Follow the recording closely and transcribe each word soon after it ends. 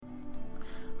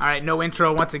All right, no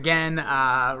intro once again.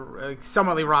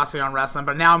 Somewhat Rossi on wrestling,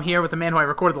 but now I'm here with the man who I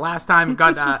recorded the last time.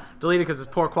 Got deleted because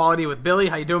it's poor quality with Billy.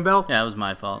 How you doing, Bill? Yeah, it was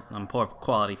my fault. I'm poor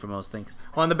quality for most things.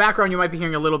 Well, in the background, you might be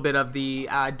hearing a little bit of the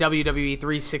WWE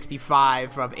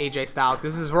 365 of AJ Styles,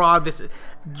 because this is Raw. This is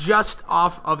just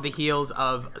off of the heels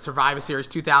of Survivor Series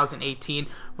 2018.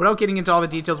 Without getting into all the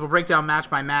details, we'll break down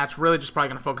match by match. Really just probably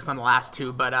going to focus on the last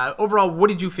two. But overall, what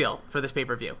did you feel for this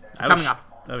pay-per-view coming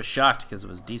up? I was shocked because it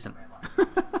was decent.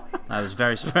 I was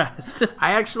very surprised.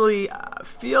 I actually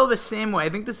feel the same way. I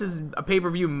think this is a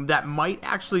pay-per-view that might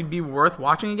actually be worth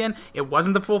watching again. It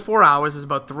wasn't the full 4 hours. It was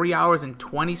about 3 hours and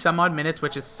 20-some-odd minutes,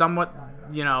 which is somewhat,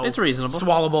 it's reasonable.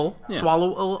 Swallowable. Yeah.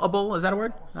 Swallowable, is that a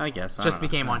word? I guess. Just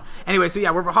became one. Anyway, so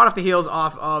yeah, we're hot off the heels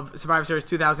of Survivor Series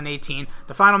 2018.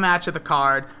 The final match of the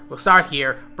card. We'll start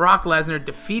here. Brock Lesnar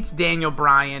defeats Daniel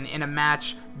Bryan in a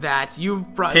match that you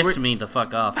pissed me the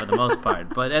fuck off for the most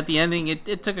part, but at the ending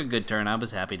it took a good turn. I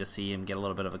was happy to see him get a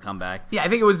little bit of a comeback. Yeah, I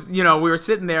think it was, we were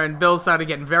sitting there and Bill started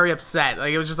getting very upset.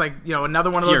 Like, it was just like,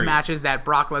 another one of those matches that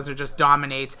Brock Lesnar just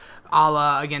dominates, a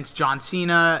la against John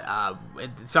Cena at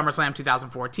SummerSlam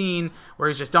 2014, where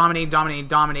he's just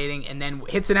dominating, and then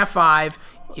hits an F5.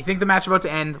 You think the match is about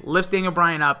to end, lifts Daniel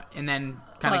Bryan up, and then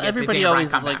kind of everybody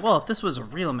always is like, well, if this was a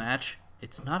real match,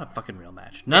 it's not a fucking real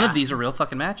match. None of these are real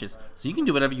fucking matches. So you can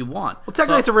do whatever you want. Well,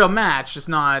 technically it's a real match, just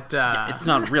not... it's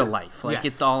not real life. Like,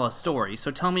 It's all a story. So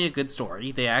tell me a good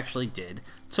story. They actually did.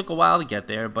 Took a while to get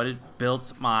there, but it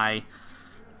built my,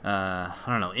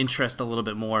 interest a little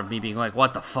bit more of me being like,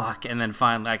 what the fuck? And then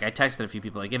finally, I texted a few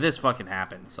people, like, if this fucking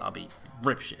happens, I'll be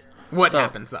rip shit. What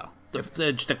happens, though?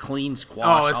 Just a clean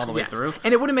squash all the way through.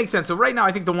 And it wouldn't make sense. So right now,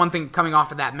 I think the one thing coming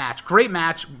off of that match, great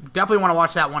match, definitely want to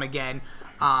watch that one again.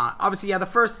 Obviously, the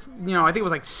first, I think it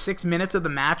was like 6 minutes of the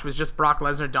match was just Brock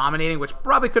Lesnar dominating, which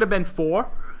probably could have been 4,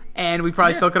 and we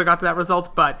probably still could have got to that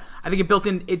result, but I think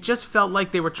it just felt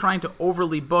like they were trying to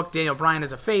overly book Daniel Bryan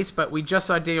as a face, but we just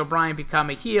saw Daniel Bryan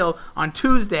become a heel on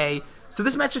Tuesday. So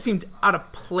this match just seemed out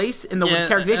of place in the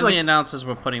characterization. And the announcers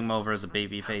were putting him over as a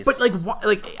baby face. But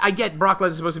I get Brock Lesnar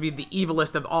is supposed to be the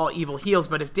evilest of all evil heels,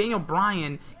 but if Daniel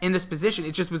Bryan in this position,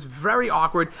 it just was very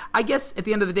awkward. I guess at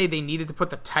the end of the day, they needed to put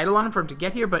the title on him for him to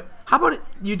get here. But how about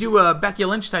you do a Becky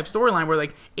Lynch type storyline where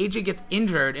AJ gets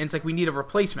injured and it's like we need a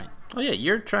replacement? Oh yeah,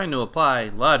 you're trying to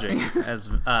apply logic, as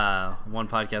one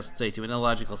podcast would say, to an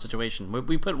illogical situation.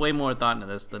 We put way more thought into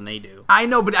this than they do. I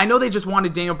know, but I know they just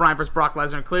wanted Daniel Bryan versus Brock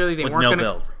Lesnar, and clearly they weren't going to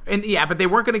build. And but they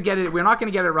weren't going to get it. We're not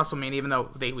going to get it at WrestleMania, even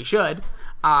though we should.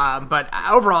 But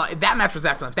overall, that match was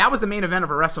excellent. If that was the main event of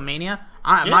a WrestleMania,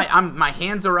 my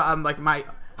hands are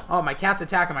my cat's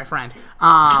attacking my friend.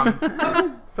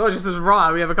 So it's just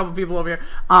Raw. We have a couple people over here.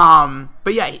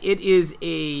 But yeah,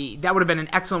 that would have been an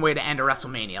excellent way to end a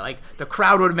WrestleMania. Like, the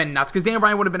crowd would have been nuts because Daniel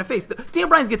Bryan would have been a face. Daniel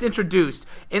Bryan gets introduced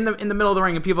in the middle of the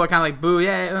ring and people are kind of like, boo,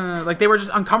 like they were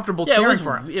just uncomfortable cheering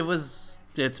for him.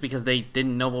 It's because they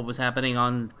didn't know what was happening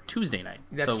on Tuesday night.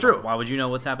 That's true. Why would you know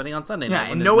what's happening on Sunday night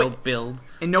when and there's no build?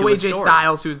 And no AJ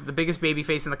Styles, who's the biggest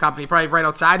babyface in the company, probably right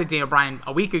outside of Daniel Bryan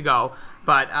a week ago.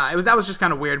 But that was just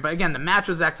kind of weird. But again, the match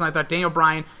was excellent. I thought Daniel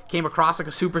Bryan came across like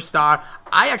a superstar.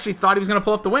 I actually thought he was going to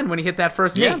pull off the win when he hit that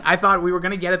first knee. I thought we were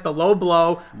going to get it, the low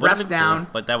blow, refs down.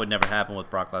 But that would never happen with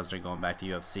Brock Lesnar going back to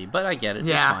UFC. But I get it.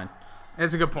 Yeah. It's fine.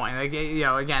 That's a good point.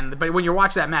 Again, but when you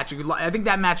watch that match, I think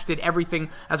that match did everything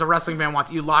as a wrestling fan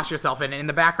wants. You lost yourself in it. In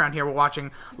the background here, we're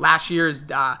watching last year's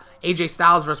AJ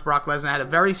Styles versus Brock Lesnar. Had a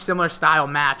very similar style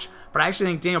match, but I actually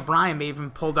think Daniel Bryan may have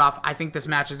even pulled off. I think this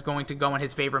match is going to go in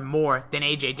his favor more than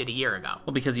AJ did a year ago.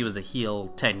 Well, because he was a heel,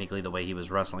 technically, the way he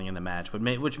was wrestling in the match,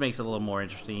 which makes it a little more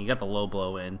interesting. You got the low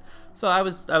blow in, so I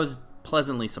was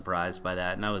pleasantly surprised by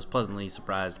that, and I was pleasantly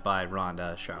surprised by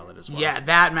Ronda Charlotte as well. Yeah,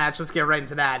 that match, let's get right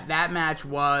into that. That match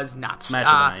was nuts. Match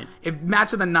of the night.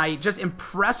 Match of the night, just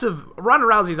impressive. Ronda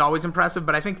Rousey's always impressive,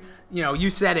 but I think,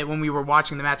 you said it when we were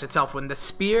watching the match itself, when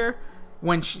Ronda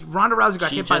Rousey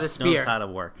got hit by the spear. She just knows how to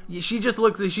work.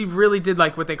 She really did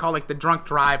what they call the drunk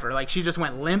driver. She just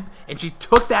went limp, and she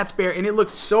took that spear, and it looked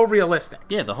so realistic.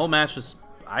 Yeah, the whole match was,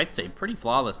 I'd say, pretty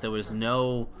flawless. There was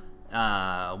no...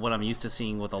 what I'm used to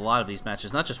seeing with a lot of these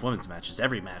matches, not just women's matches,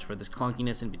 every match, where there's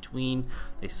clunkiness in between.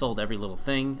 They sold every little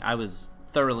thing. I was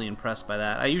thoroughly impressed by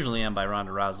that. I usually am by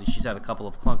Ronda Rousey. She's had a couple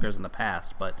of clunkers in the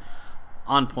past, but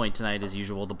on point tonight as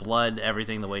usual. The blood,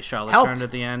 everything, the way Charlotte turned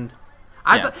at the end.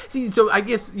 So I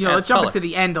guess, let's jump into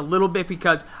the end a little bit,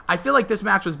 because I feel like this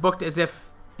match was booked as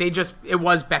if it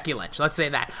was Becky Lynch. Let's say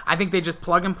that. I think they just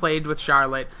plug and played with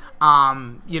Charlotte.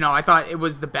 I thought it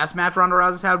was the best match Ronda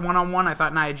Rousey's had one-on-one. I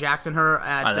thought Nia Jax and her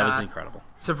at that was incredible.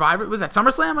 Survivor, was that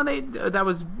SummerSlam? When that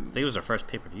was, I think it was their first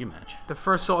pay-per-view match. The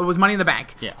first, it was Money in the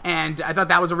Bank. Yeah, and I thought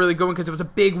that was a really good one because it was a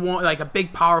big one, like a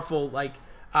big, powerful,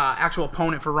 actual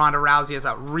opponent for Ronda Rousey as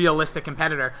a realistic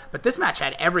competitor. But this match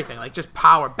had everything, like just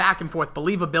power, back and forth,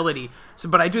 believability. So,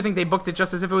 but I do think they booked it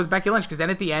just as if it was Becky Lynch, because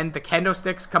then at the end, the kendo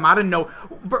sticks come out of no.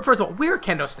 First of all, where are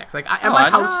kendo sticks? Like at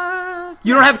my house,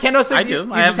 you don't have kendo sticks. I do.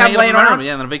 You I just have laying around.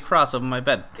 Yeah, and a big cross over my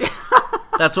bed.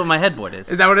 That's what my headboard is.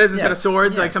 Is that what it is instead of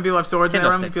swords? Yeah. Like some people have swords in their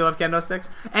room, sticks. people have kendo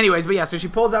sticks. Anyways, but yeah, so she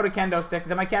pulls out a kendo stick.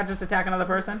 Did my cat just attack another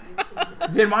person? Why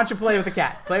don't you play with the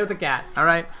cat? Play with the cat. All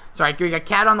right. Sorry, we got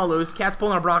cat on the loose. Cat's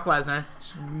pulling a Brock Lesnar.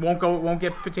 Won't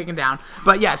get taken down.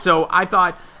 But yeah, so I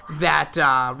thought that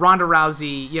Ronda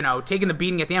Rousey, taking the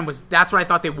beating at the end that's what I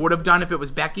thought they would have done if it was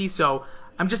Becky. So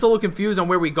I'm just a little confused on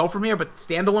where we go from here. But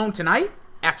standalone tonight,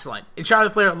 excellent. And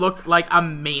Charlotte Flair looked like a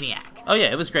maniac. Oh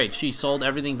yeah, it was great. She sold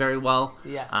everything very well.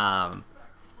 Yeah.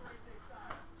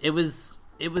 It was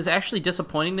actually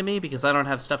disappointing to me because I don't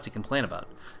have stuff to complain about,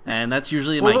 and that's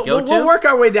usually my go-to. We'll work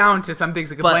our way down to some things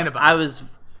to complain about. I was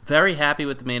very happy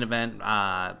with the main event.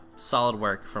 Solid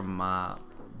work from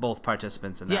both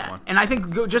participants in that one. And I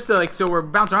think just to, so we're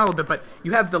bouncing around a little bit, but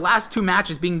you have the last two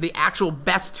matches being the actual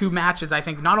best two matches, I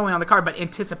think, not only on the card, but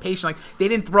anticipation. Like, they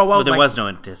didn't throw out... Well, there was no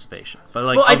anticipation,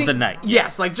 but the night.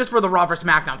 Yes, just for the Raw vs.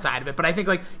 SmackDown side of it. But I think,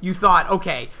 you thought,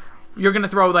 okay, you're going to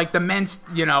throw, the men's,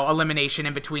 elimination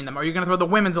in between them, or you're going to throw the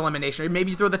women's elimination, or maybe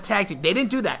you throw the tag team. They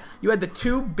didn't do that. You had the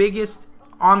two biggest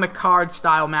on-the-card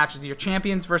style matches, your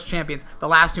champions versus champions, the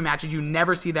last two matches. You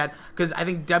never see that because I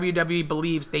think WWE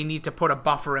believes they need to put a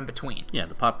buffer in between. Yeah,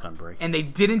 the popcorn break. And they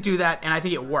didn't do that, and I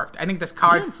think it worked. I think this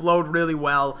card flowed really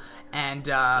well, and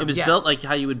it was built like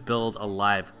how you would build a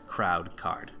live crowd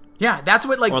card. Yeah, that's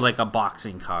what or like a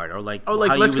boxing card, or like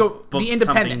let's go the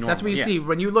independents. That's what you see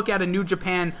when you look at a New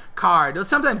Japan card.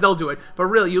 Sometimes they'll do it, but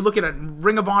really, you look at a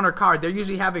Ring of Honor card. They're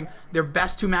usually having their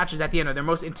best two matches at the end, or their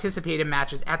most anticipated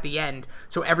matches at the end.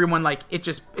 So everyone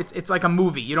it's like a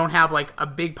movie. You don't have a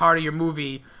big part of your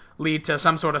movie lead to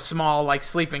some sort of small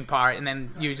sleeping part, and then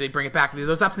usually bring it back.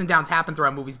 Those ups and downs happen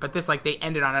throughout movies, but this they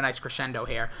ended on a nice crescendo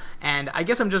here. And I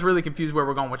guess I'm just really confused where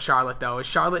we're going with Charlotte though. Is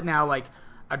Charlotte now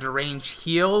a deranged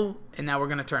heel, and now we're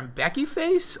going to turn Becky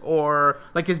face? Or,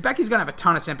 because Becky's going to have a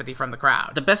ton of sympathy from the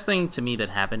crowd. The best thing to me that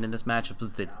happened in this match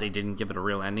was that they didn't give it a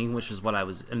real ending, which is what I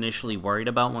was initially worried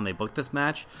about when they booked this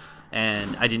match.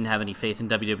 And I didn't have any faith in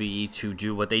WWE to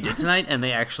do what they did tonight, and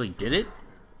they actually did it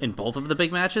in both of the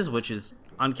big matches, which is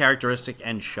uncharacteristic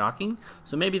and shocking.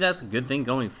 So maybe that's a good thing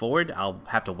going forward. I'll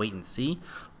have to wait and see.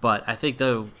 But I think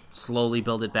they'll slowly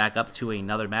build it back up to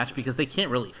another match because they can't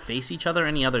really face each other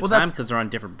any other time because they're on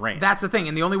different brands. That's the thing.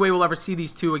 And the only way we'll ever see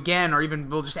these two again, or even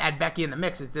we'll just add Becky in the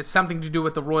mix, is there's something to do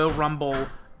with the Royal Rumble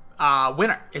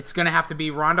winner. It's going to have to be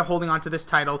Ronda holding on to this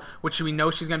title, which we know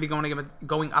she's going to be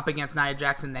going up against Nia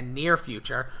Jax in the near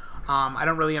future. I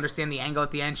don't really understand the angle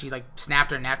at the end. She snapped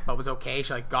her neck, but was okay.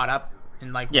 She got up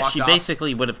and walked she off.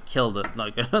 Basically would have killed it.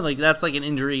 That's an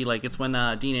injury. It's when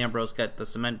Dean Ambrose got the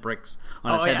cement bricks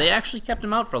on his head. They actually kept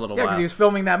him out for a little while. Yeah, because he was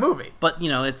filming that movie. But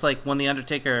it's like when the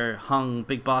Undertaker hung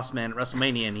Big Boss Man at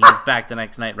WrestleMania and he was back the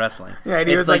next night wrestling. Yeah, and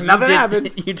he was nothing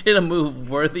happened. You did a move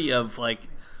worthy of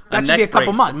that should be a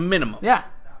couple months minimum. Yeah.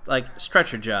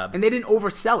 Stretcher job. And they didn't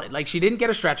oversell it. She didn't get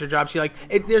a stretcher job. She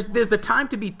there's the time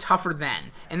to be tougher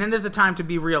then, and then there's the time to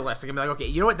be realistic and be okay,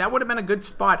 you know what, that would have been a good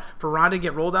spot for Ronda to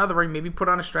get rolled out of the ring, maybe put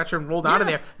on a stretcher and rolled out of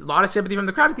there. A lot of sympathy from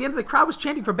the crowd. At the end of the crowd was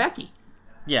chanting for Becky.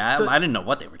 Yeah, I didn't know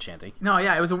what they were chanting. No,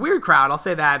 yeah, it was a weird crowd, I'll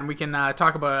say that, and we can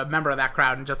talk about a member of that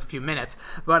crowd in just a few minutes.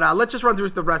 But let's just run through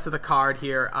the rest of the card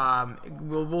here.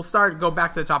 We'll go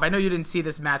back to the top. I know you didn't see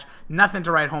this match. Nothing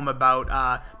to write home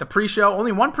about. The pre-show,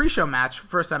 only one pre-show match,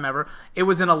 first time ever. It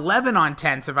was an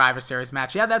 11-on-10 Survivor Series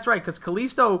match. Yeah, that's right, because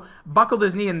Kalisto buckled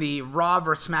his knee in the Raw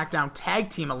vs. SmackDown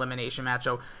Tag Team Elimination match.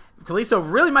 So Kalisto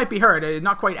really might be hurt.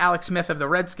 Not quite Alex Smith of the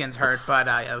Redskins hurt, but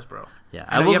that was brutal. Yeah,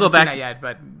 I will go back. Seen that yet,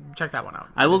 but check that one out.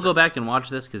 I will go back and watch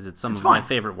this because it's some of my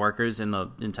favorite workers in the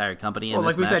entire company. Well,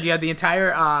 like we said, you had the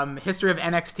entire history of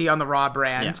NXT on the Raw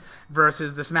brand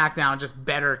versus the SmackDown, just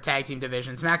better tag team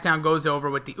division. SmackDown goes over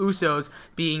with the Usos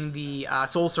being the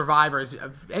sole survivors,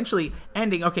 eventually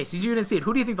ending. Okay, so you didn't see it.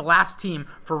 Who do you think the last team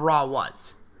for Raw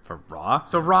was? For Raw?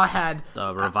 So Raw had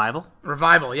Revival?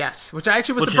 Revival, yes. Which I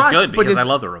actually was surprised. Which is good because I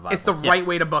love the Revival. It's the right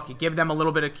way to book it. Give them a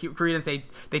little bit of credence.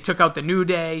 They took out the New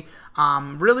Day.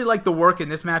 Really like the work in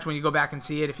this match when you go back and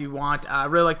see it if you want.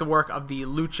 Really like the work of the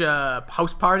Lucha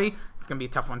House Party. It's going to be a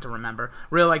tough one to remember.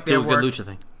 Really like their work. Do a good Lucha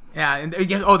thing. Yeah, and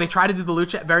they tried to do the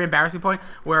lucha, very embarrassing point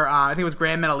where I think it was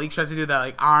Grand Metalik tries to do the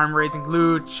like arm raising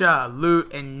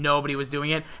lucha, and nobody was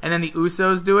doing it, and then the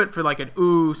Usos do it for like an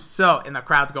Uso, and the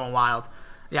crowd's going wild.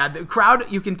 Yeah, the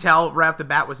crowd, you can tell right off the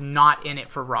bat, was not in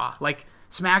it for Raw. Like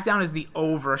SmackDown is the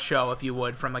over show, if you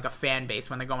would, from like a fan base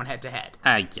when they're going head to head.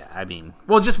 Yeah, I mean,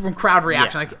 well, just from crowd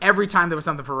reaction, like every time there was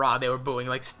something for Raw, they were booing.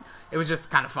 Like it was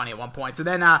just kind of funny at one point. So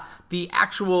then the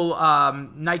actual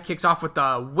night kicks off with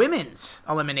the women's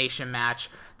elimination match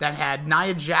that had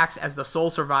Nia Jax as the sole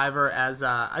survivor. As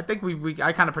I think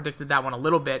I kind of predicted that one a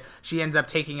little bit. She ended up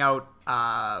taking out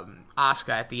Asuka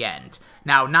at the end.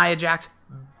 Now Nia Jax,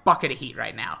 bucket of heat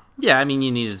right now. Yeah, I mean,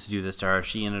 you needed to do this to her.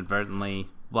 She inadvertently,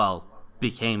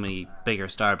 became a bigger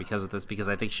star because of this, because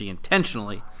I think she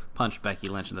intentionally punched Becky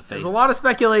Lynch in the face. There's a lot of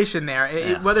speculation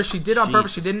there. Whether she did on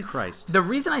purpose, she didn't. Christ. The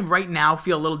reason I right now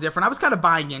feel a little different, I was kind of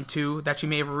buying into that she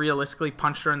may have realistically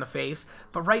punched her in the face,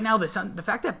 but right now the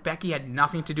fact that Becky had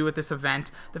nothing to do with this event,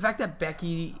 the fact that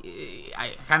Becky,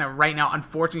 I kind of right now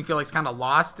unfortunately feel like it's kind of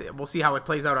lost. We'll see how it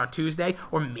plays out on Tuesday,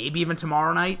 or maybe even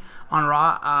tomorrow night on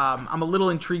Raw. I'm a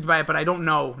little intrigued by it, but I don't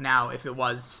know now if it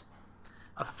was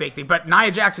a fake thing. But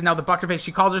Nia Jax is now the bucket face.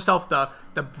 She calls herself the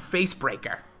face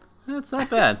breaker. That's not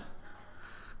bad.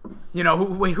 You know,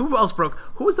 who else broke?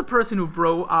 Who was the person who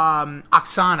broke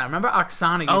Oksana? Remember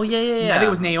Oksana? Yeah. I think it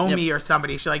was Naomi or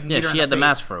somebody. She like she had the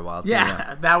mask for a while too.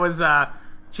 Yeah, that was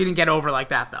she didn't get over like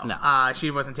that though. No.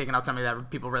 She wasn't taking out somebody that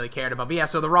people really cared about. But yeah,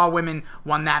 so the Raw women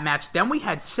won that match. Then we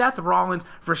had Seth Rollins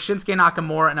versus Shinsuke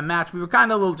Nakamura in a match we were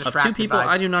kind of a little distracted Of two people by.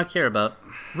 I do not care about.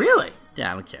 Really?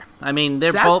 Yeah, I don't care. I mean,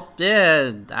 they're Seth? both.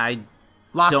 Yeah, I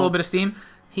lost a little bit of steam.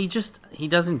 He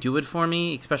doesn't do it for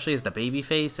me, especially as the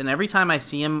babyface. And every time I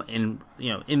see him in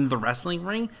the wrestling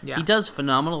ring, he does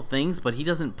phenomenal things, but he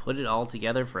doesn't put it all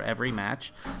together for every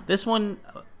match. This one,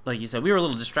 like you said, we were a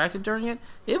little distracted during it.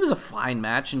 It was a fine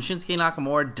match, and Shinsuke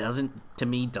Nakamura doesn't, to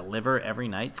me, deliver every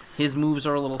night. His moves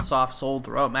are a little soft-souled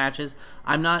throughout matches.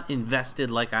 I'm not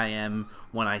invested like I am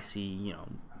when I see,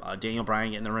 Daniel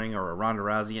Bryan get in the ring or a Ronda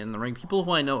Rousey get in the ring. People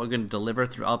who I know are going to deliver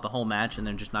throughout the whole match, and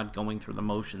they're just not going through the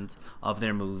motions of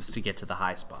their moves to get to the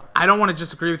high spots. I don't want to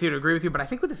just agree with you to agree with you, but I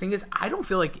think what the thing is, I don't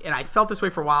feel like, and I felt this way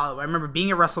for a while. I remember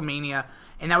being at WrestleMania,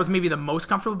 and that was maybe the most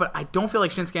comfortable, but I don't feel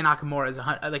like Shinsuke Nakamura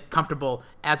is comfortable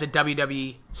as a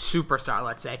WWE superstar,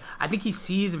 let's say. I think he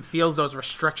sees and feels those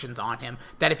restrictions on him,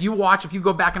 that if you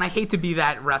go back, and I hate to be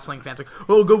that wrestling fan, it's like,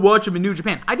 oh, go watch him in New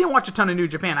Japan. I didn't watch a ton of New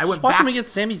Japan. I went watch back. him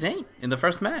against Sami Zayn in the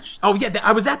first match. Oh, yeah,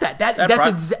 I was at that.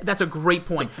 That's a great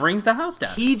point. It brings the house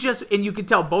down. And you could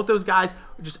tell both those guys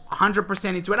were just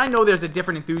 100% into it. I know there's a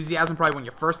different enthusiasm probably when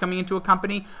you're first coming into a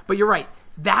company, but you're right.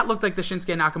 That looked like the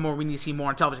Shinsuke Nakamura we need to see more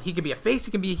on television. He could be a face,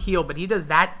 he can be a heel, but he does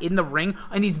that in the ring.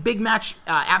 And these big match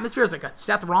atmospheres, like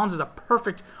Seth Rollins, is a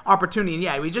perfect opportunity. And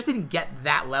yeah, we just didn't get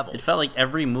that level. It felt like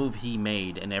every move he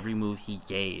made and every move he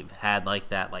gave had like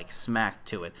that smack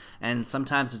to it. And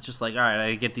sometimes it's just like, all right,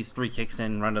 I get these 3 kicks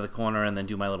in, run to the corner, and then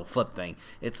do my little flip thing.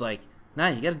 It's like, nah,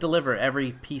 you got to deliver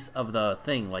every piece of the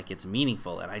thing like it's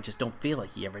meaningful, and I just don't feel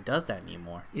like he ever does that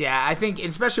anymore. Yeah, I think,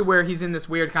 especially where he's in this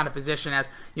weird kind of position as,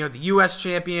 the U.S.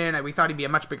 champion. We thought he'd be a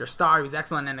much bigger star. He was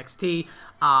excellent in NXT.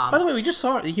 By the way, we just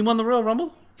saw it. He won the Royal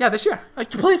Rumble? Yeah, this year. I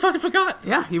completely fucking forgot.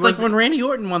 Yeah, it's like when Randy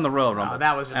Orton won the Royal Rumble.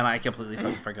 That was just... And I completely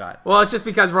fucking forgot. Well, it's just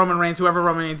because whoever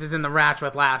Roman Reigns is in the match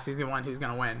with last, he's the one who's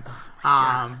going to win.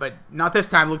 But not this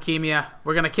time, Leukemia.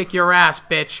 We're going to kick your ass,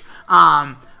 bitch.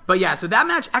 But yeah, so that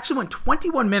match actually went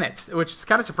 21 minutes, which is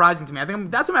kind of surprising to me. I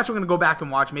think that's a match I'm going to go back and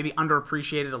watch, maybe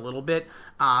underappreciated a little bit.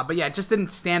 But yeah, it just didn't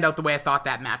stand out the way I thought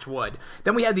that match would.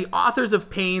 Then we had the Authors of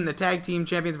Pain, the tag team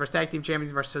champions versus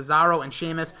Cesaro and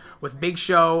Sheamus, with Big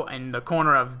Show in the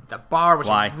corner of the bar.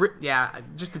 Why?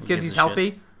 Just because he's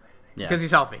healthy. Yeah. Because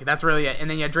he's healthy. That's really it. And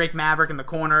then you had Drake Maverick in the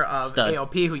corner of Stud.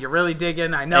 AOP, who you're really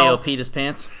digging. I know. AOP'd his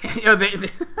pants.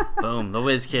 Boom. The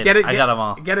Whiz Kid. I got them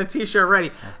all. Get a t-shirt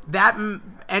ready. That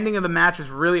ending of the match was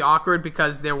really awkward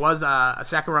because there was a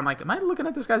second where I'm like, am I looking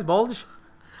at this guy's bulge?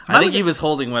 I think he was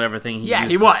holding whatever thing he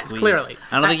used he was, to squeeze. clearly.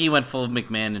 I don't think he went full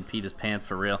McMahon and peed his pants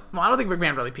for real. Well, I don't think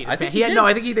McMahon really peed his pants. He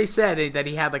I think they said that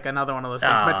he had like another one of those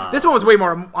things. But this one was way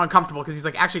more uncomfortable because he's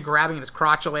like actually grabbing in his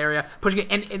crotchal area, pushing it.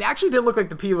 And it actually did look like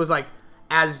the pee was like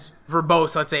as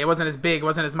verbose, let's say. It wasn't as big, it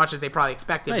wasn't as much as they probably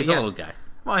expected. No, he's a little guy.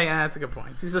 Well, yeah, that's a good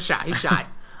point. He's shy. He's shy.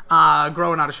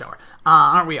 Growing out of shower.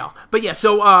 Aren't we all? But yeah,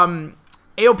 so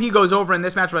AOP goes over in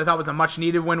this match, what I thought was a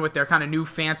much-needed win with their kind of new,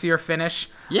 fancier finish.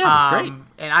 Yeah, it was great.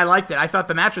 And I liked it. I thought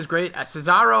the match was great.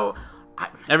 Cesaro...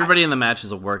 Everybody in the match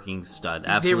is a working stud.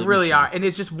 Absolutely. They really are. And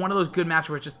it's just one of those good matches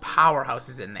where it's just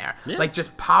powerhouses in there. Yeah. Like,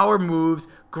 just power moves,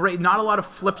 great. Not a lot of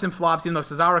flips and flops, even though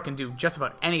Cesaro can do just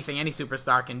about anything any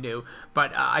superstar can do.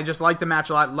 But I just like the match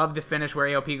a lot. Love the finish where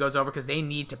AOP goes over because they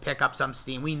need to pick up some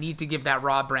steam. We need to give that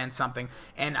Raw brand something.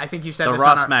 And I think you said the this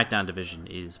Raw on our SmackDown division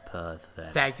is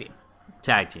pathetic. tag team.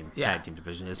 Tag team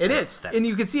division is It pathetic. is, and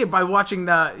you can see it by watching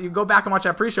you go back and watch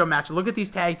that pre-show match. Look at these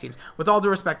tag teams. With all due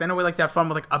respect, I know we like to have fun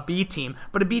with like a B team,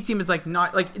 but a B team is like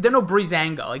not like they're no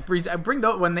Breezango. Like bring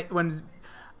those when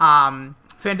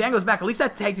Fandango's back. At least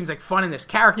that tag team's like fun and there's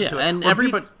character to it. And Where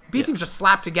everybody B teams just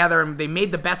slapped together and they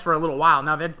made the best for a little while.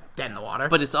 Now they're dead in the water.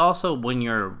 But it's also when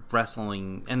you're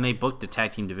wrestling, and they booked the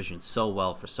tag team division so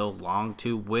well for so long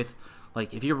too. With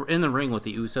like if you're in the ring with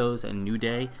the Usos and New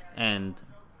Day and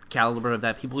caliber of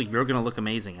that people, you're gonna look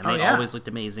amazing, and they always looked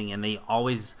amazing, and they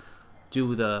always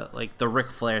do the Ric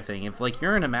Flair thing. If like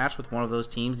you're in a match with one of those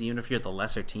teams, even if you're the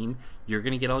lesser team, you're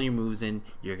gonna get all your moves in.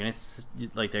 You're gonna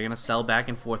they're gonna sell back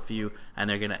and forth for you, and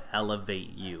they're gonna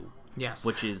elevate you. Yes,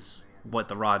 which is what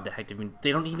the Raw Detective.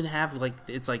 They don't even have like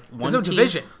it's like one. There's no team,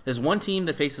 division. There's one team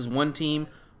that faces one team.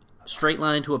 Straight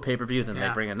line to a pay-per-view, then they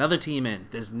bring another team in.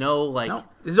 There's no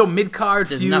there's no mid-card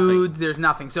feuds. Nothing. There's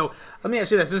nothing. So let me ask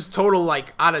you this: this is total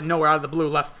like out of nowhere, out of the blue,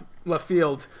 left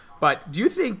field. But do you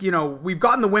think we've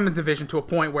gotten the women's division to a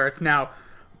point where it's now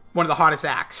one of the hottest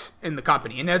acts in the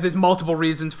company, and there's multiple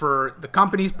reasons for the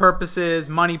company's purposes,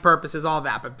 money purposes, all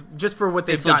that. But just for what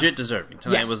they've done, legit deserving.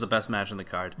 Tonight was the best match on the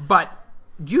card. But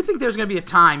do you think there's going to be a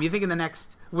time? You think in the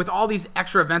next, with all these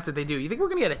extra events that they do, you think we're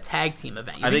going to get a tag team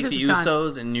event? I think the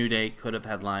Usos and New Day could have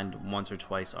headlined once or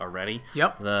twice already.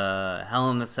 Yep. The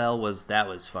Hell in the Cell was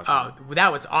fucking. Oh,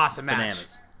 that was awesome match.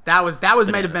 Bananas. That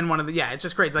might have been one of the it's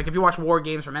just great. It's like if you watch War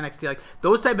Games from NXT, like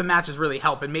those type of matches really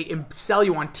help and sell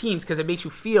you on teams because it makes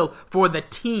you feel for the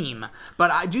team.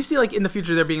 But I do see like in the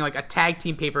future there being like a tag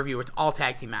team pay-per-view where it's all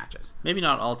tag team matches. Maybe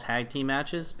not all tag team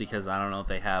matches because I don't know if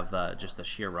they have just the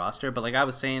sheer roster. But like I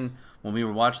was saying when we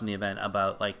were watching the event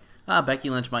about like Becky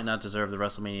Lynch might not deserve the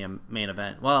WrestleMania main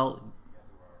event. Well,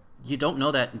 you don't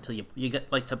know that until you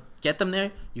get to get them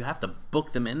there. You have to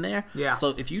book them in there. Yeah.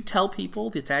 So if you tell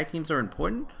people the tag teams are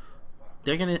important,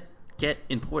 they're gonna get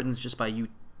importance just by you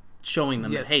showing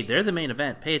them that hey, they're the main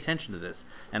event. Pay attention to this.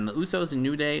 And the Usos and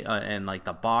New Day and like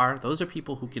the Bar, those are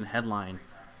people who can headline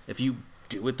if you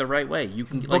do it the right way. You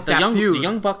can like the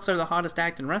Young Bucks are the hottest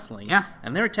act in wrestling. Yeah.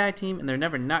 And they're a tag team, and they're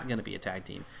never not going to be a tag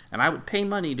team. And I would pay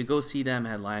money to go see them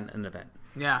headline an event.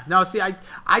 Yeah. No, see,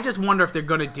 I just wonder if they're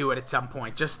going to do it at some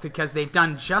point, just because they've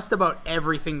done just about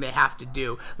everything they have to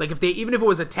do. Like even if it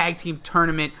was a tag team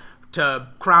tournament to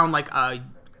crown like a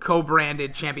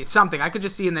co-branded champion, something, I could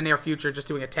just see in the near future just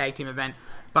doing a tag team event.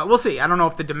 But we'll see. I don't know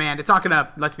if the demand, it's not going to,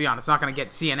 let's be honest, it's not going to get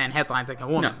CNN headlines like a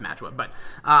women's match would. But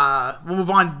we'll move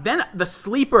on. Then the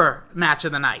sleeper match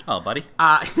of the night. Oh, buddy.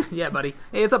 Yeah, buddy.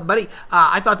 Hey, what's up, buddy?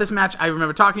 I thought this match, I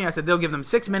remember talking to you, I said they'll give them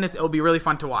 6 minutes. It'll be really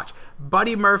fun to watch.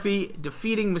 Buddy Murphy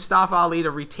defeating Mustafa Ali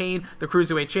to retain the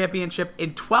Cruiserweight Championship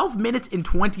in 12 minutes and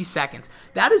 20 seconds.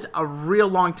 That is a real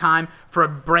long time for a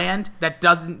brand that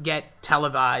doesn't get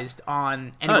televised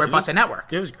on anywhere but the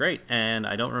network. It was great. And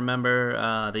I don't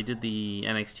remember, they did the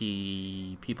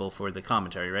NXT people for the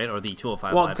commentary, right? Or the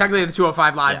 205 Live. Well, technically the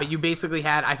 205 Live, but you basically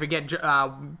had, I forget,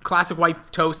 Classic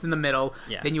White Toast in the middle.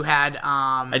 Yeah. Then you had...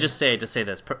 I just say to say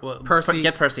this. Percy.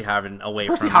 Get Percy Harvin away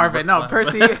Percy from... Harvin. No,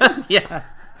 Percy... Yeah.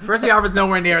 Percy Harvin's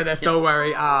nowhere near this, don't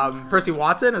worry. Percy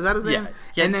Watson, is that his name?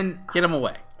 Yeah. And then... Get him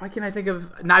away. Why can't I think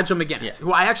of Nigel McGuinness,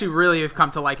 who I actually really have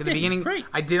come to like. In the beginning, great.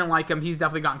 I didn't like him. He's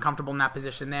definitely gotten comfortable in that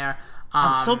position there.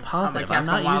 I'm so positive. I'm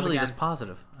not usually again. this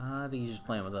positive. I think he's just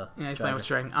playing with he's playing with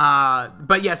string.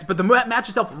 But the match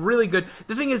itself really good.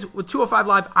 The thing is, with 205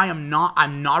 Live, I'm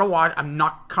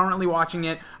not currently watching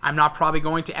it. I'm not probably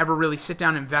going to ever really sit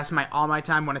down and invest all my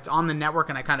time when it's on the network,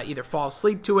 and I kind of either fall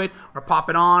asleep to it or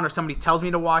pop it on, or somebody tells me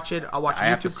to watch it. I'll watch a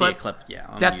YouTube clip. See a clip,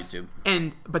 on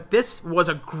YouTube. But this was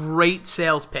a great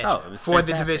sales pitch for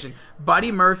the division.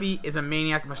 Buddy Murphy is a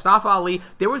maniac. Mustafa Ali,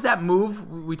 there was that move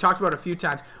we talked about a few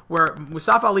times where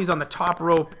Mustafa Ali's on the top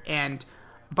rope and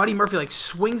Buddy Murphy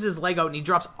swings his leg out and he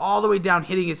drops all the way down,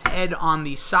 hitting his head on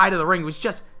the side of the ring. It was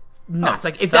just nuts.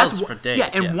 If that's for days,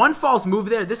 one false move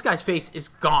there, this guy's face is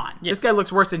gone. Yeah. This guy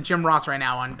looks worse than Jim Ross right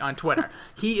now on Twitter.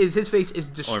 His face is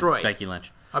destroyed. Or Becky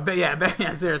Lynch.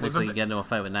 Seriously. Looks like you get into a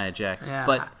fight with Nia Jax. Yeah.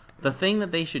 But the thing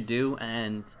that they should do,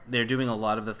 and they're doing a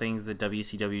lot of the things that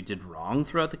WCW did wrong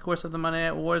throughout the course of the Monday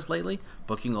Night Wars lately,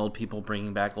 booking old people,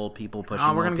 bringing back old people, pushing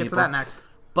old people. We're going to get to that next.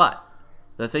 But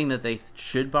the thing that they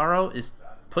should borrow is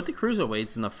put the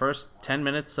cruiserweights in the first 10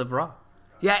 minutes of Raw.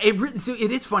 Yeah, it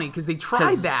is funny because they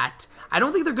tried that. I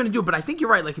don't think they're going to do it, but I think you're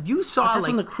right. Like, if you saw, That's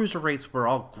when the cruiserweights were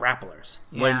all grapplers.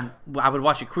 Yeah. When I would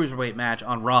watch a cruiserweight match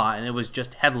on Raw, and it was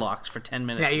just headlocks for 10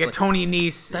 minutes. Yeah, you get Tony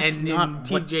Nese and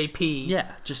TJP.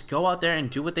 Yeah, just go out there and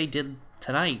do what they did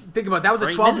tonight. Think about it. That was a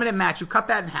 12-minute match. You cut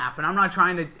that in half, and I'm not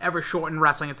trying to ever shorten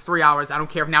wrestling. It's 3 hours. I don't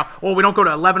care if now, we don't go to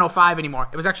 11:05 anymore.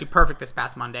 It was actually perfect this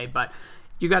past Monday, but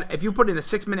if you put in a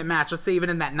 6-minute match, let's say even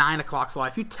in that 9 o'clock slot,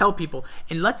 if you tell people,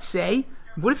 and let's say,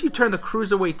 what if you turn the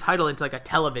Cruiserweight title into like a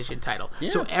television title?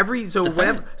 Yeah. So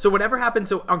whatever happens,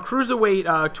 so on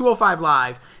Cruiserweight 205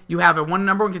 Live, you have a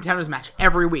number one contenders match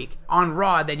every week. On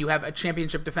Raw, then you have a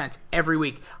championship defense every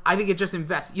week. I think it just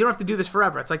invests. You don't have to do this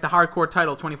forever. It's like the hardcore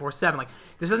title 24/7. Like,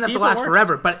 this doesn't have to last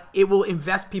forever, but it will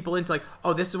invest people into like,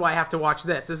 oh, this is why I have to watch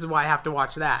this. This is why I have to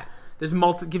watch that.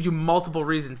 Gives you multiple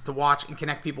reasons to watch and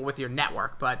connect people with your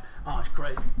network. But oh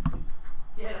Christ.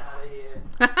 Get out of here.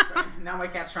 Sorry. Now my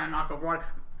cat's trying to knock over water.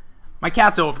 My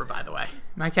cat's over, by the way.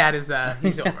 My cat is,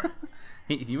 he's over.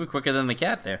 You were quicker than the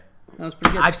cat there. That was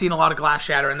pretty good. I've seen a lot of glass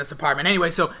shatter in this apartment.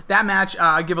 Anyway, so that match,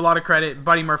 I give a lot of credit.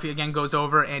 Buddy Murphy, again, goes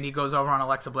over, and he goes over on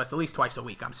Alexa Bliss at least twice a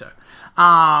week, I'm sure.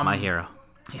 My hero.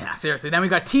 Yeah, seriously. Then we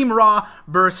got Team Raw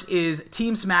versus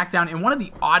Team SmackDown. And one of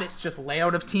the oddest just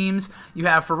layout of teams you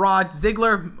have for Raw,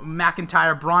 Ziggler,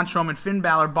 McIntyre, Braun Strowman, Finn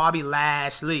Balor, Bobby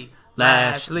Lashley.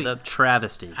 The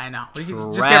travesty. I know. We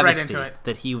can just get right into it.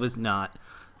 That he was not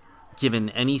given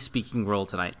any speaking role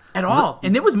tonight. At all.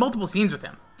 And there was multiple scenes with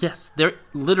him. Yes. There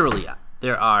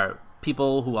are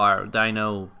people that I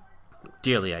know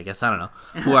dearly, I guess, I don't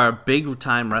know, who are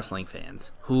big-time wrestling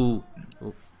fans who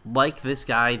like this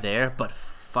guy there, but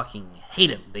fucking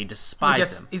hate him. They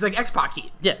despise him. He's like X-Pac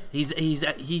heat. Yeah,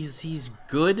 he's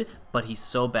good, but he's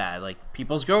so bad. Like,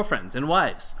 people's girlfriends and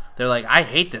wives, they're like, I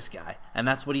hate this guy, and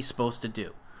that's what he's supposed to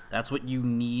do. That's what you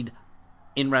need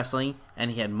in wrestling.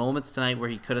 And he had moments tonight where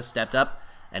he could have stepped up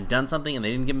and done something, and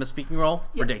they didn't give him a speaking role.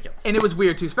 Yeah. Ridiculous. And it was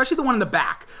weird, too, especially the one in the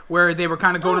back, where they were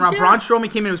kind of going around. Yeah. Braun Strowman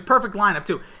came in. It was perfect lineup,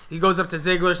 too. He goes up to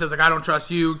Ziggler, says, like, I don't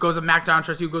trust you. Goes up, McIntyre, I don't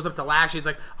trust you. Goes up to Lashley, he's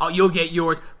like, oh, you'll get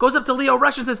yours. Goes up to Lio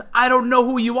Rush and says, I don't know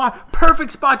who you are.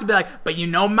 Perfect spot to be like, but you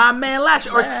know my man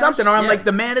Lashley, or something, or I'm like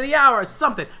the man of the hour, or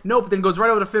something. Nope, then goes right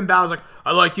over to Finn Balor, like,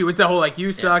 I like you. It's the whole, like,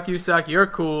 you suck, you're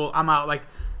cool, I'm out, like...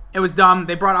 It was dumb.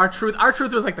 They brought R-Truth.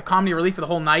 R-Truth was like the comedy relief for the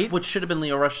whole night. Which should have been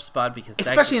Lio Rush's spot because...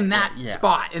 Especially in that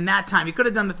spot, in that time. He could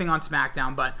have done the thing on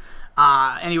SmackDown, but...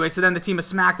 anyway, so then the team of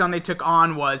SmackDown they took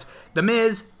on was The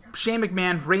Miz, Shane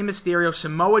McMahon, Rey Mysterio,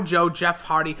 Samoa Joe, Jeff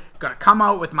Hardy. Gonna come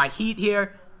out with my heat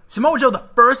here. Samoa Joe, the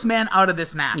first man out of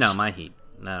this match. No, my heat.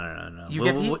 No.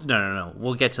 No.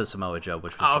 We'll get to Samoa Joe,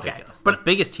 which was ridiculous. But the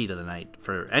biggest heat of the night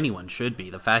for anyone should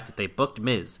be the fact that they booked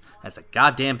Miz as a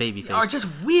goddamn babyface. Oh, just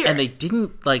weird. And they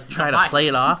didn't try to play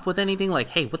it off with anything. Like,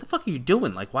 hey, what the fuck are you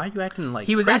doing? Like, why are you acting like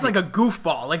he was crazy? acting like a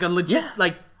goofball, like a legit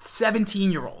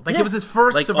 17-year-old. Like it was his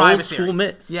first Survivor old Series. School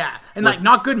Miz. Yeah, and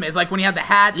not good Miz. Like when he had the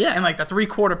hat and like the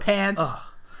 3/4 pants. Ugh.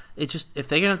 It just, if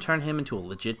they're gonna turn him into a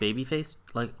legit babyface,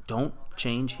 like, don't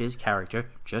change his character,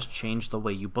 just change the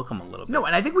way you book him a little bit. No,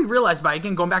 and I think we realized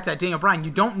again, going back to that Daniel Bryan,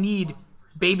 you don't need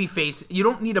babyface, you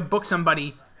don't need to book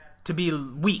somebody to be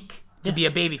weak, to be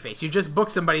a babyface. You just book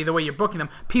somebody the way you're booking them.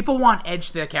 People want edge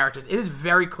to their characters. It is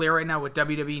very clear right now what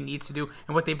WWE needs to do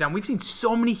and what they've done. We've seen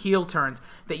so many heel turns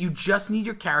that you just need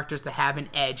your characters to have an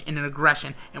edge and an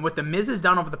aggression. And what The Miz has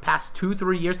done over the past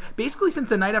 2-3 years, basically since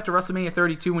the night after WrestleMania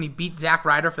 32 when he beat Zack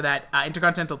Ryder for that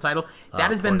Intercontinental title,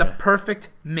 that has been the perfect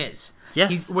Miz. Yes,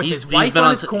 he's his wife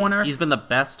on his corner. He's been the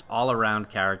best all-around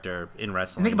character in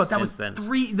wrestling. And think about that was then.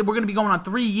 We're going to be going on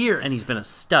 3 years, and he's been a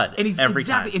stud. And he's every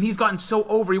time. And he's gotten so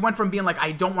over. He went from being like,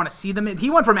 I don't want to see the Miz. He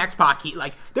went from X-Pac heat,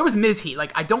 like there was Miz heat,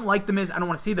 like I don't like the Miz, I don't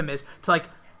want to see the Miz, to like,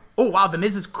 oh wow, the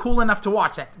Miz is cool enough to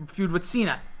watch. That feud with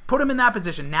Cena, put him in that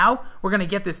position. Now we're gonna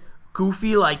get this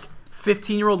goofy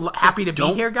 15-year-old happy to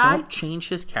be here guy. Don't change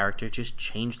his character, just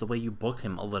change the way you book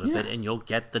him a little bit, and you'll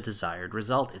get the desired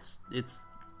result. It's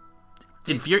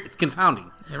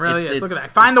confounding. It really is. Look at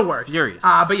that. Find the word. Furious.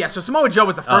 But yeah, so Samoa Joe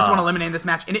was the first one eliminated in this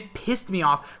match, and it pissed me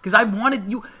off because I wanted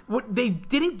you. What they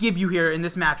didn't give you here in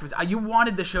this match was you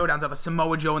wanted the showdowns of a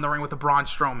Samoa Joe in the ring with a Braun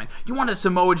Strowman. You wanted a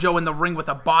Samoa Joe in the ring with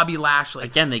a Bobby Lashley.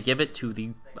 Again, they give it to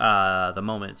the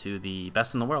moment to the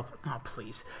best in the world. Oh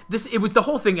please! It was the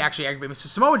whole thing actually aggravated me. So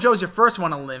Samoa Joe's your first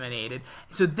one eliminated.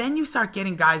 So then you start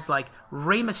getting guys like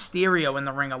Rey Mysterio in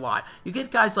the ring a lot. You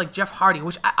get guys like Jeff Hardy,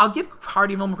 which I'll give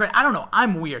Hardy a little more credit. I don't know.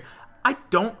 I'm weird. I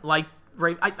don't like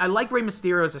I like Rey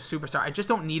Mysterio as a superstar. I just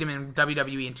don't need him in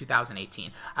WWE in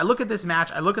 2018. I look at this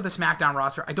match. I look at the SmackDown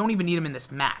roster. I don't even need him in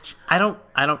this match. I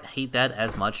don't hate that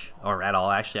as much or at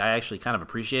all. Actually, I actually kind of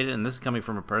appreciate it. And this is coming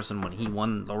from a person when he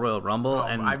won the Royal Rumble.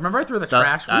 And I remember I threw the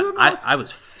trash. I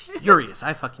was furious.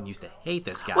 I fucking used to hate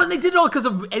this guy. Well, they did it all because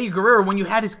of Eddie Guerrero. When you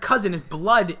had his cousin, his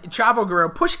blood, Chavo Guerrero,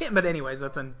 push him. But anyways,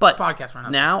 that's a podcast for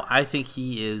another. Now I think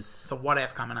he is. So what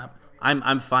if coming up?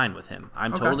 I'm fine with him.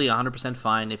 I'm totally 100%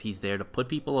 fine if he's there to put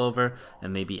people over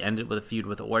and maybe end it with a feud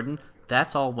with Orton.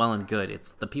 That's all well and good.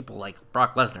 It's the people like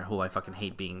Brock Lesnar, who I fucking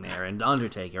hate being there, and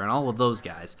Undertaker, and all of those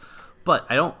guys. But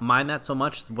I don't mind that so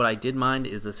much. What I did mind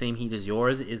is the same heat as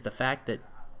yours, is the fact that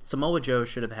Samoa Joe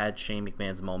should have had Shane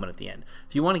McMahon's moment at the end.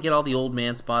 If you want to get all the old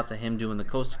man spots of him doing the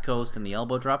coast to coast and the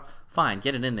elbow drop, fine,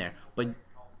 get it in there. But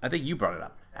I think you brought it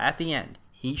up. At the end,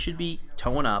 he should be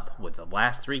towing up with the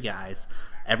last three guys.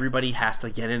 Everybody has to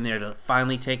get in there to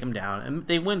finally take him down, and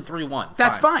they win 3-1.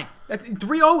 That's fine. That's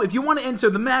 3-0. If you want to end,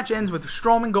 so the match ends with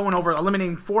Strowman going over,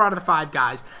 eliminating 4 out of the 5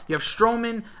 guys. You have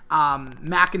Strowman,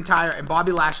 McIntyre, and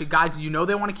Bobby Lashley, guys you know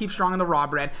they want to keep strong in the Raw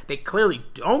brand. They clearly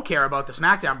don't care about the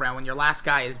SmackDown brand when your last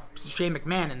guy is Shane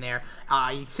McMahon in there.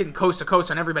 He's sitting coast to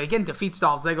coast on everybody. Again, defeats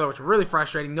Dolph Ziggler, which is really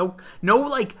frustrating. No,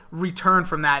 like return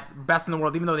from that best in the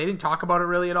world, even though they didn't talk about it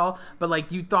really at all. But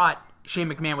like you thought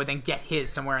Shane McMahon would then get his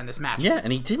somewhere in this match. Yeah,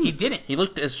 and he didn't. He didn't. He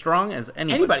looked as strong as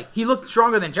anybody. He looked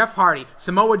stronger than Jeff Hardy,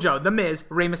 Samoa Joe, The Miz,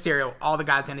 Rey Mysterio, all the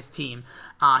guys on his team.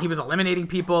 He was eliminating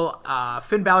people.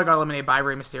 Finn Balor got eliminated by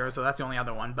Rey Mysterio, so that's the only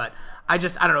other one. But I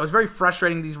don't know. It was very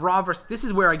frustrating. These Raw versus... This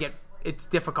is where it's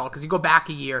difficult, because you go back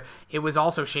a year, it was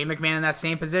also Shane McMahon in that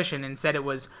same position. Instead, it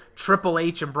was Triple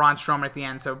H and Braun Strowman at the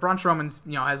end. So Braun Strowman's,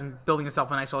 has been building himself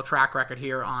a nice little track record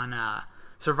here on...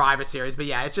 Survivor Series. But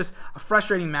yeah, it's just a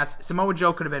frustrating mess. Samoa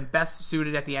Joe could have been best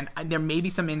suited at the end. There may be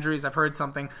some injuries. I've heard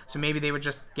something, so maybe they were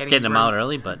just getting him out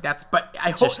early. But I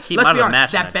hope. Just keep let's out be of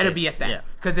honest, the match that better case. be at that.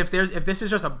 Because if this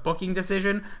is just a booking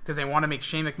decision because they want to make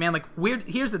Shane McMahon like weird.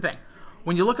 Here's the thing: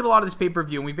 when you look at a lot of this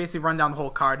pay-per-view, and we basically run down the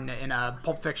whole card in a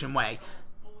Pulp Fiction way.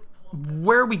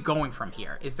 Where are we going from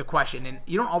here is the question, and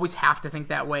you don't always have to think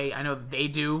that way. I know they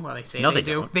do, or they say they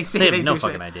do. Don't. They say they have no do.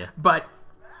 Fucking idea. But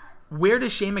where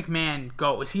does Shane McMahon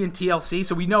go? Is he in TLC?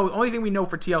 So we know the only thing we know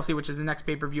for TLC, which is the next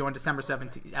pay-per-view on December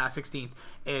 16th,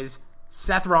 is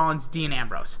Seth Rollins, Dean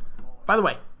Ambrose. By the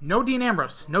way, no Dean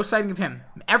Ambrose, no sighting of him.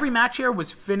 Every match here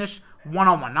was finished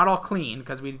one-on-one, not all clean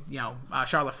because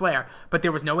Charlotte Flair, but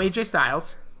there was no AJ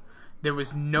Styles. There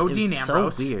was no Dean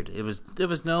Ambrose. So weird. It was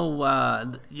no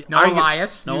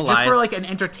Elias. No Elias. Just for like an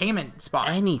entertainment spot.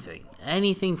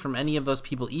 Anything from any of those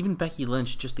people, even Becky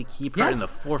Lynch, just to keep her in the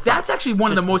forefront. That's actually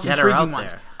one of the most intriguing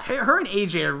ones. There. Her and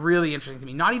AJ are really interesting to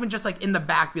me. Not even just like in the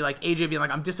back, be like AJ being like,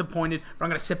 I'm disappointed, but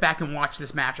I'm going to sit back and watch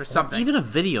this match or something. Even a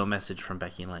video message from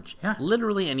Becky Lynch. Yeah.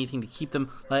 Literally anything to keep them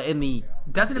in the...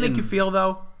 Doesn't it make you feel,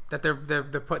 though, that they're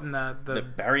putting They're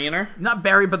burying her? Not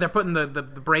bury, but they're putting the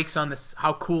brakes on this,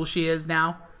 how cool she is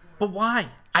now? But why?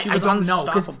 I don't know.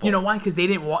 You know why? Because they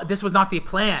didn't. This was not the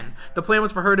plan. The plan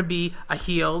was for her to be a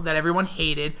heel that everyone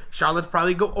hated. Charlotte would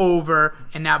probably go over,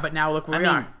 but now look where we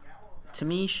are. To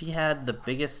me, she had the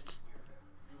biggest.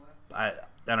 I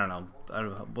don't know.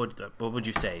 What would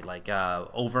you say? Like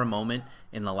over moment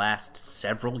in the last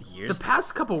several years. The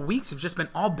past couple of weeks have just been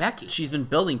all Becky. She's been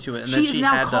building to it, and she has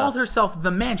now called herself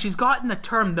the man. She's gotten the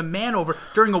term the man over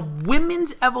during a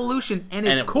women's evolution, and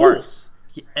it's cool. Works.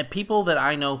 And people that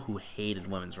I know who hated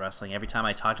women's wrestling, every time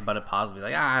I talked about it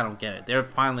positively, like, I don't get it. They're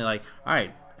finally like, all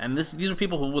right. And these are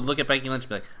people who would look at Becky Lynch and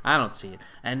be like, I don't see it.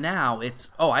 And now it's,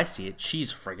 I see it.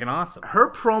 She's friggin' awesome.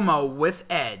 Her promo with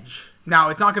Edge, now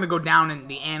it's not going to go down in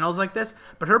the annals like this,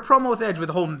 but her promo with Edge, where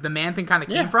the man thing kind of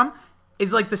came from,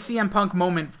 is like the CM Punk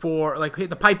moment for, like,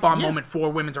 the pipe bomb moment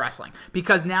for women's wrestling.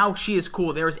 Because now she is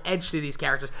cool. There is edge to these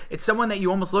characters. It's someone that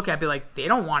you almost look at and be like, they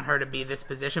don't want her to be this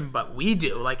position, but we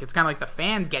do. Like, it's kind of like the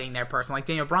fans getting their person. Like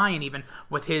Daniel Bryan, even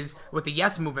with the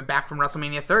Yes movement back from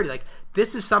WrestleMania 30. Like,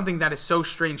 this is something that is so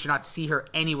strange to not see her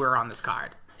anywhere on this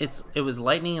card. It was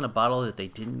lightning in a bottle that they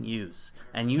didn't use.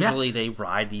 And usually they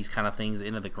ride these kind of things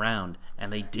into the ground,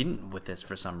 and they didn't with this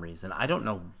for some reason. I don't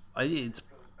know. It's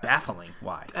baffling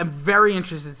why. I'm very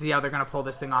interested to see how they're going to pull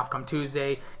this thing off come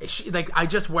Tuesday. I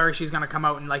just worry she's going to come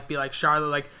out and like be like, Charlotte,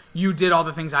 like, you did all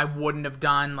the things I wouldn't have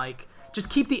done. Like, just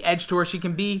keep the edge to her. She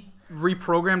can be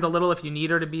reprogrammed a little if you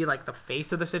need her to be like the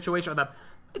face of the situation, or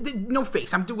no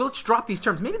face. Let's drop these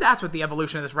terms. Maybe that's what the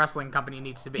evolution of this wrestling company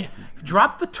needs to be.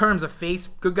 Drop the terms of face,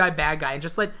 good guy, bad guy, and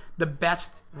just let the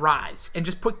best rise. And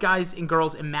just put guys and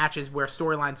girls in matches where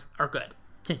storylines are good.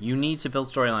 Yeah, you need to build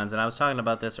storylines, and I was talking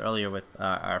about this earlier with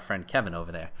our friend Kevin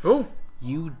over there. Oh,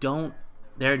 you don't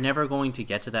they're never going to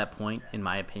get to that point, in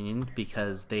my opinion,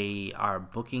 because they are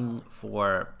booking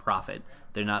for profit.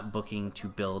 They're not booking to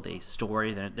build a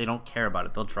story. They don't care about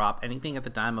it. They'll drop anything at the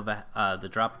time of the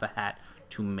drop of a hat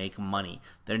to make money.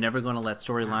 They're never going to let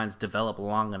storylines develop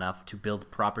long enough to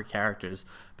build proper characters,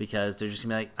 because they're just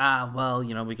going to be like,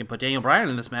 well, we can put Daniel Bryan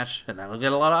in this match, and that'll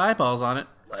get a lot of eyeballs on it.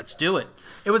 Let's do it.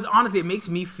 It was honestly, it makes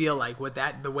me feel like with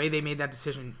that, the way they made that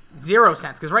decision, zero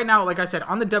sense. Because right now, like I said,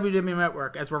 on the WWE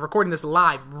Network, as we're recording this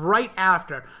live, right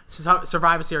after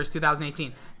Survivor Series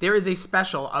 2018, there is a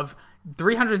special of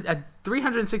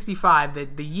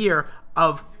 365, the year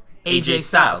of AJ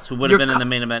Styles, who would have been in the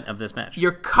main event of this match.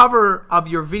 Your cover of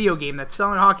your video game that's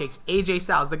selling hotcakes, AJ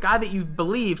Styles, the guy that you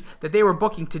believed that they were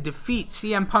booking to defeat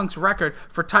CM Punk's record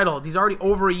for title. He's already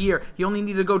over a year. He only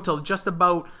needed to go till just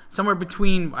about somewhere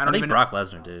between. I think Brock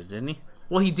Lesnar did it, didn't he?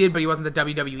 Well, he did, but he wasn't the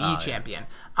WWE champion.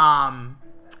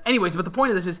 Anyways, but the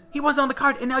point of this is he wasn't on the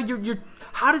card, and now you're.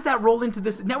 How does that roll into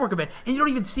this network event? And you don't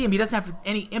even see him. He doesn't have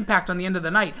any impact on the end of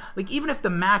the night. Like, even if the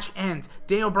match ends,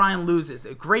 Daniel Bryan loses,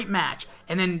 a great match,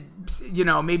 and then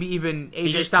maybe even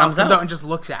AJ Styles comes out and just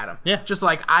looks at him. Yeah. Just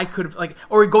like I could have,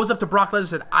 or he goes up to Brock Lesnar and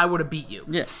said, "I would have beat you."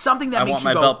 Yeah. Something that makes you go,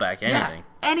 I want my belt back. Anything.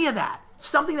 Yeah, any of that.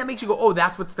 Something that makes you go, "Oh,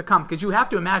 that's what's to come." Because you have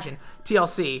to imagine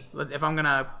TLC. If I'm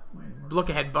gonna look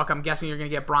ahead, Buck, I'm guessing you're gonna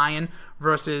get Bryan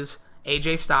versus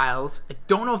AJ Styles. I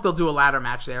don't know if they'll do a ladder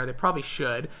match there. They probably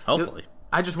should. Hopefully.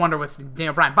 I just wonder with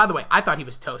Daniel Bryan. By the way, I thought he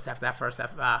was toast after that first.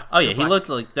 He looked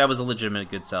like that was a legitimate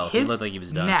good sell. He looked like he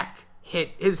was done.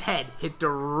 His head hit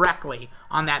directly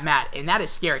on that mat, and that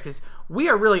is scary because we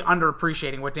are really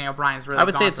underappreciating what Daniel Bryan's really. I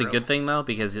would say it's through. a good thing though,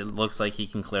 because it looks like he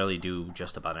can clearly do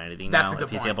just about anything That's now. a good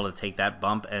If he's point. able to take that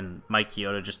bump, and Mike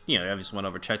Chioda just obviously went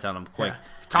over, checked on him quick.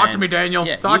 Yeah. Talk to me, Daniel.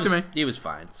 Talk to me. He was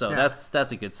fine, so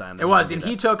that's a good sign. It was, and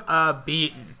he took a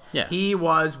beating. Yeah, he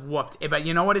was whooped. But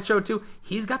you know what it showed too?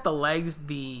 He's got the legs,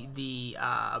 the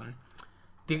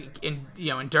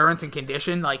endurance and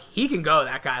condition. Like, he can go,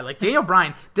 that guy. Like, Daniel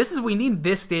Bryan, we need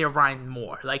this Daniel Bryan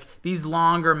more. Like, these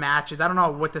longer matches. I don't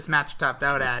know what this match topped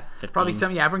out at. 15. Probably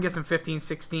some, everyone gets some 15,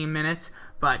 16 minutes.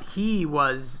 But he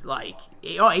was like,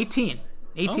 18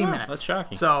 minutes. That's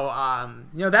shocking. So,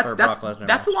 that's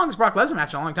the longest Brock Lesnar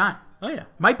match in a long time. Oh, yeah.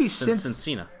 Might be since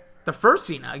Cena. The first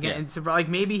Cena again. Yeah. So like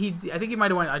maybe I think he might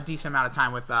have went a decent amount of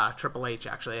time with Triple H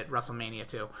actually at WrestleMania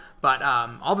too. But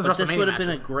all those WrestleMania this would have matches,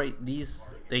 been a great.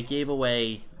 They gave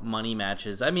away money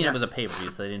matches. I mean, It was a pay per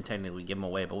view, so they didn't technically give them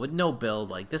away. But with no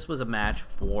build, like, this was a match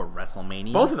for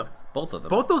WrestleMania. Both of them.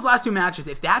 Both those last two matches.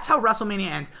 If that's how WrestleMania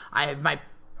ends, I have my.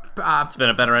 It's been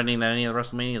a better ending than any of the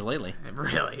WrestleManias lately.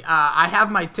 Really, I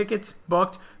have my tickets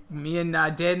booked. Me and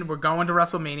Dan, we're going to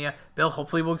WrestleMania. Bill,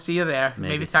 hopefully we'll see you there.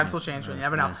 Maybe times will change. You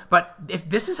never know. But if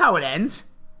this is how it ends,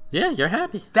 yeah, you're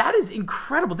happy. That is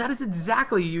incredible. That is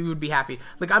exactly you would be happy.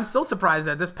 Like, I'm still surprised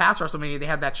that this past WrestleMania they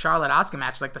had that Charlotte Asuka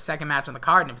match, like the second match on the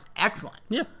card, and it was excellent.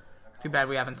 Yeah. Too bad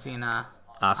we haven't seen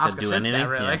Asuka do since anything. that,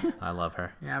 really. Yeah, I love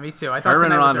her. Yeah, me too. I thought her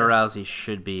and Ronda Rousey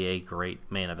should be a great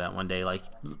main event one day. Like,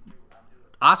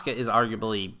 Asuka is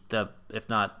arguably if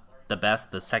not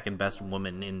the second best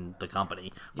woman in the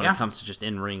company when it comes to just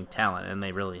in-ring talent, and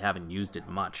they really haven't used it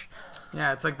much.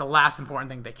 Yeah, it's like the last important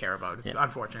thing they care about. It's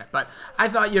unfortunate, but I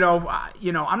thought,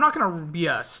 I'm not going to be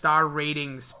a star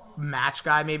ratings match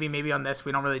guy. Maybe on this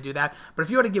we don't really do that. But if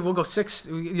you were to give, we'll go 6.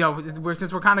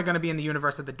 Since we're kind of going to be in the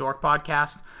universe of the Dork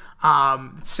podcast,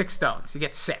 6 stones. You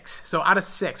get 6. So out of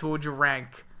 6, what would you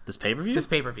rank this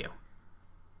pay-per-view?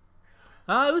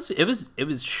 It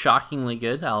was shockingly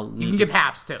good. You can give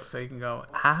halves too, so you can go.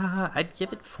 I'd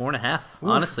give it 4.5.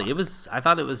 Honestly, I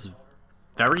thought it was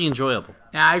very enjoyable.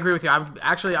 Yeah, I agree with you. I'm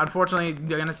actually, unfortunately,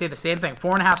 going to say the same thing.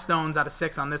 4.5 stones out of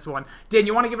 6 on this one. Dan,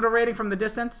 you want to give it a rating from the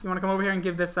distance? You want to come over here and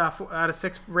give this 4 out of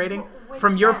 6 rating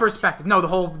from your perspective? No, the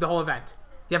whole event.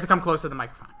 You have to come close to the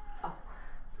microphone.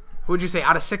 What would you say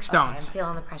out of 6 stones? I'm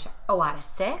feeling the pressure. Oh, out of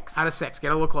 6? Out of 6.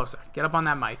 Get a little closer. Get up on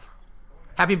that mic.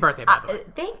 Happy birthday, by the way.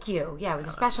 Thank you. Yeah, it was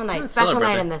a special night. Special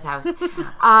night in this house.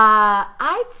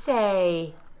 I'd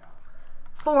say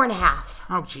 4.5.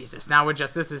 Oh, Jesus. Now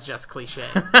this is just cliche.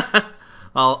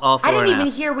 all 4.5. I didn't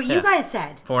even hear what you guys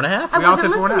said. 4.5? I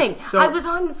wasn't listening. So, I was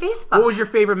on Facebook. What was your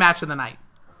favorite match of the night?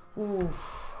 Ooh.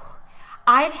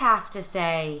 I'd have to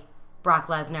say Brock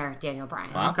Lesnar, Daniel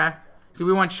Bryan. Wow. Okay. So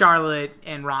we want Charlotte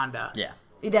and Ronda. Yeah.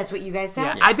 That's what you guys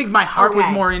said? Yeah. I think my heart was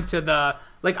more into the...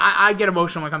 Like, I get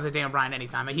emotional when it comes to Daniel Bryan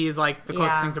anytime. He is, like, the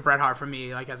closest thing to Bret Hart for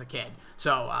me, like, as a kid.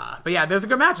 So, but yeah, there's a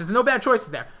good match. There's no bad choices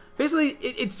there. basically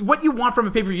it's what you want from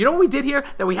a pay-per-view. You know what we did here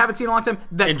that we haven't seen in a long time?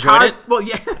 Enjoyed it? Well,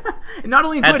 yeah. Not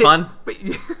only enjoyed Had fun? but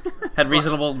Had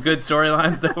reasonable, good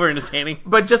storylines that were entertaining.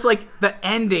 but just like the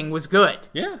ending was good.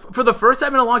 Yeah. For the first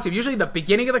time in a long time. Usually the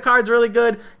beginning of the card's really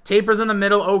good, tapers in the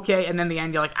middle, okay, and then the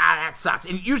end you're like, that sucks.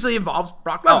 And it usually involves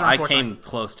Brock Lesnar. I came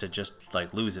close to just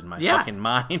like losing my fucking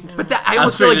mind. But that, I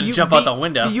was feel ready like to jump out the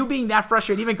window. You being that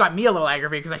frustrated even got me a little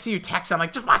aggravated because I see you text. I'm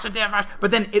like, just watch the damn match.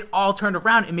 But then it all turned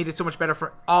around and made it so much better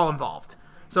for all involved.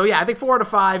 So yeah, I think 4 out of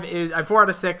 5 is 4 out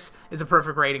of 6 is a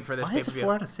perfect rating for this Why is it pay-per-view.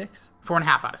 4 out of 6?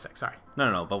 4.5 out of 6. Sorry.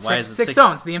 No. But why is it 6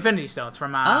 stones? The Infinity Stones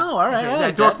from. Oh, all right.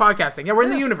 That Dork podcast thing. Yeah, we're in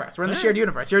the universe. We're in the shared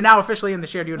universe. You're now officially in the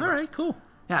shared universe. All right, cool.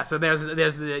 Yeah, so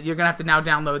you're gonna have to now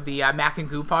download the Mac and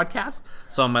Goo podcast.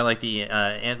 So am I like the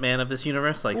Ant-Man of this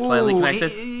universe, like slightly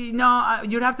connected? No,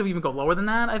 you'd have to even go lower than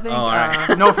that. I think. Oh, all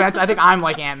right. No offense, I think I'm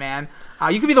like Ant-Man.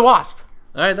 You could be the Wasp.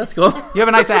 All right, that's cool. You have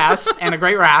a nice ass and a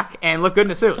great rack and look good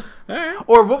in a suit. All right.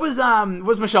 Or what was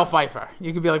Michelle Pfeiffer?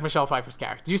 You could be like Michelle Pfeiffer's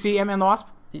character. Did you see Ant-Man and the Wasp?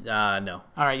 No.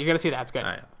 All right, you got to see that. It's good. All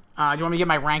right. Do you want me to get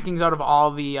my rankings out of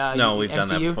all the No, we've MCU? done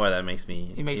that before. That makes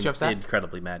me makes you upset?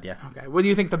 incredibly mad, yeah. Okay. What do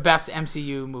you think the best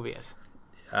MCU movie is?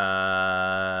 First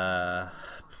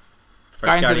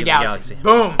Guardians of the Galaxy.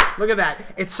 Boom. Look at that.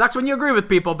 It sucks when you agree with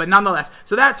people, but nonetheless.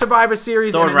 So that Survivor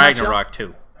Series. Thor in a nutshell. Ragnarok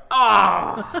too.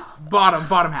 Oh,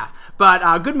 bottom half.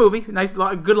 But good movie. Nice,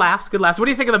 good laughs. What do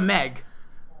you think of the Meg?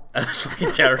 It was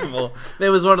fucking terrible. It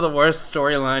was one of the worst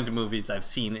storylined movies I've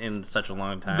seen in such a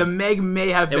long time. The Meg may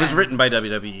have been. It was written by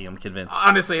WWE, I'm convinced.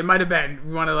 Honestly, it might have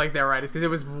been one of like their writers because it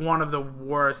was one of the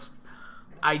worst.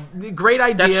 Great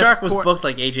idea. That Shark was booked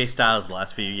like AJ Styles the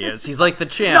last few years. He's like the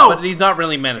champ, but he's not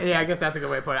really menacing. Yeah, I guess that's a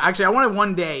good way to put it. Actually, I want to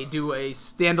one day do a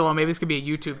standalone. Maybe this could be a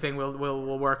YouTube thing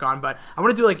we'll work on. But I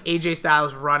want to do like AJ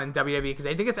Styles' run in WWE because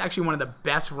I think it's actually one of the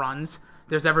best runs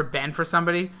there's ever been for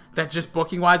somebody that just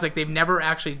booking wise, like they've never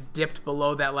actually dipped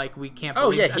below that. Like we can't.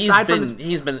 Oh believe. Yeah,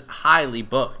 he's been highly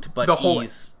booked, but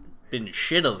he's been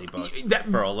shittily booked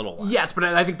for a little while. Yes, but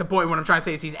I think the point what I'm trying to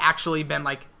say is he's actually been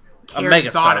like. A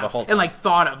megastar the whole time. And like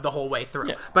thought of the whole way through.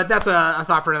 Yeah. But that's a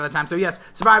thought for another time. So yes,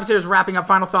 Survivor Series wrapping up.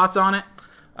 Final thoughts on it?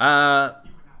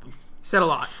 Said a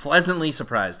lot. Pleasantly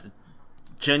surprised.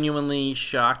 Genuinely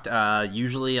shocked.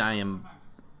 Usually I am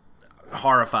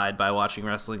horrified by watching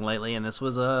wrestling lately, and this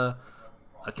was a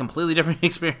completely different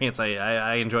experience.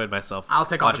 I enjoyed myself. I'll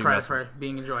take all the credit wrestling. for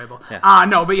being enjoyable. Yeah.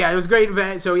 No, but yeah, it was a great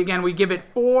event. So again, we give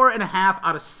it 4.5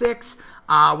 out of 6.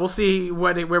 We'll see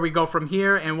where we go from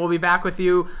here, and we'll be back with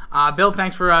you. Bill,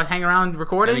 thanks for hanging around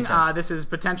recording. This is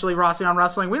potentially Rossi on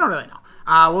Wrestling. We don't really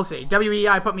know. We'll see.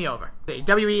 WEI put me over.